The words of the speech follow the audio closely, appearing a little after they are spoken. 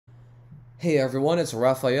Hey everyone, it's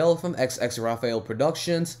Rafael from xxRafael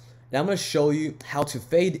Productions, and I'm going to show you how to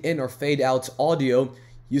fade in or fade out audio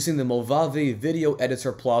using the Movavi Video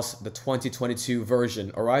Editor Plus, the 2022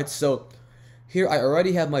 version, alright? So here I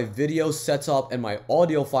already have my video set up and my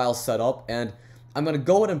audio file set up, and I'm going to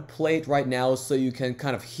go ahead and play it right now so you can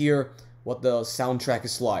kind of hear what the soundtrack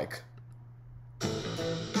is like.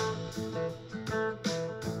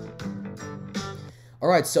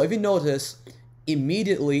 Alright, so if you notice,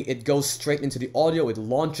 immediately it goes straight into the audio, it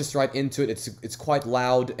launches right into it, it's quite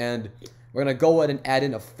loud, and we're gonna go ahead and add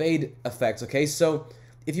in a fade effect, okay? So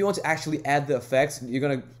if you want to actually add the effects, you're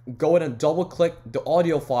gonna go ahead and double click the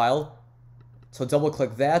audio file, so double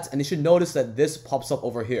click that, and you should notice that this pops up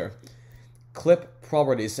over here. Clip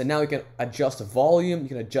properties, and now you can adjust the volume, you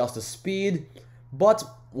can adjust the speed, but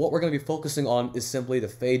what we're gonna be focusing on is simply the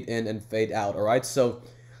fade in and fade out, alright? So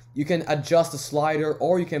you can adjust the slider,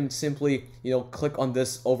 or you can simply, click on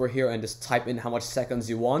this over here and just type in how much seconds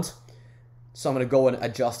you want. So I'm going to go and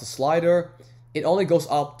adjust the slider. It only goes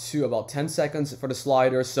up to about 10 seconds for the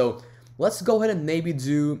slider, so let's go ahead and maybe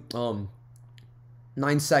do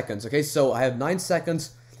 9 seconds, okay? So I have 9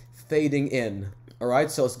 seconds fading in,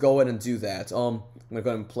 alright? So let's go ahead and do that. I'm going to go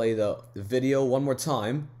ahead and play the video one more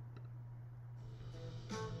time.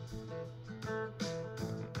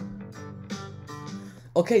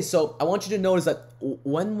 Okay, so I want you to notice that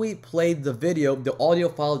when we played the video, the audio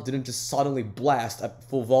file didn't just suddenly blast at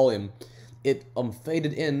full volume. It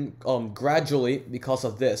faded in gradually because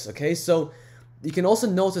of this, okay? So you can also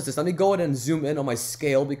notice this. Let me go ahead and zoom in on my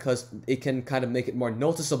scale because it can kind of make it more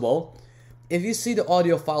noticeable. If you see the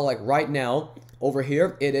audio file like right now, over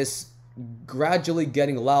here, it is gradually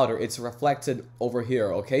getting louder. It's reflected over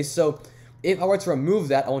here, okay? So if I were to remove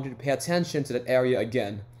that, I want you to pay attention to that area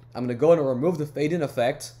again. I'm going to go ahead and remove the fade-in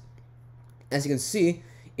effect. As you can see,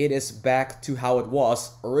 it is back to how it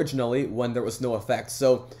was originally when there was no effect.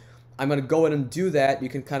 So I'm going to go ahead and do that. You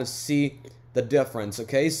can kind of see the difference,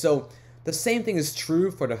 okay? So the same thing is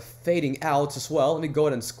true for the fading out as well. Let me go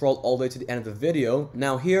ahead and scroll all the way to the end of the video.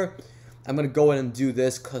 Now here, I'm going to go ahead and do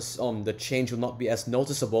this because the change will not be as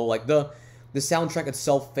noticeable. Like the soundtrack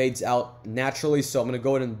itself fades out naturally, so I'm going to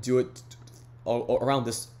go ahead and do it around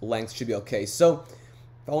this length. Should be okay. So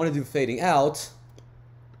if I want to do fading out,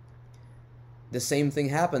 the same thing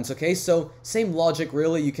happens, okay? So same logic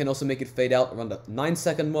really. You can also make it fade out around the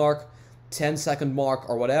 9-second mark, 10-second mark,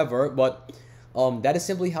 or whatever, but that is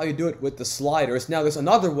simply how you do it with the sliders. Now there's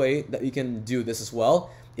another way that you can do this as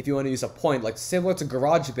well. If you want to use a point, like similar to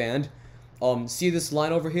GarageBand, see this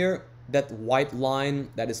line over here? That white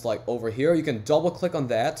line that is like over here? You can double click on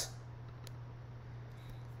that.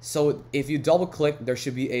 So if you double click, there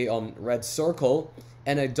should be a red circle,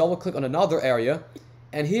 and I double click on another area,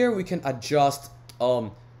 and here we can adjust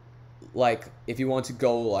like if you want to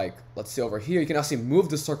go, like, let's see over here, you can actually move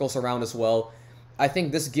the circles around as well. I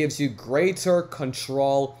think this gives you greater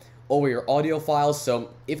control over your audio files. So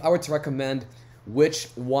if I were to recommend which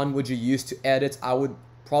one would you use to edit, I would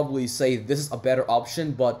probably say this is a better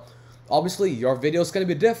option, but obviously your video is going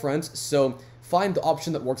to be different, so find the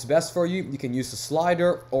option that works best for you. You can use the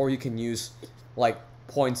slider, or you can use like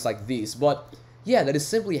points like these. But yeah, that is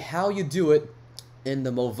simply how you do it in the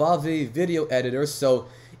Movavi Video Editor. So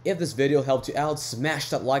if this video helped you out, smash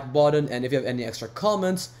that like button, and if you have any extra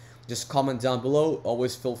comments, just comment down below.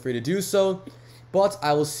 Always feel free to do so. But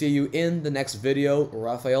I will see you in the next video.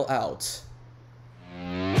 Rafael out.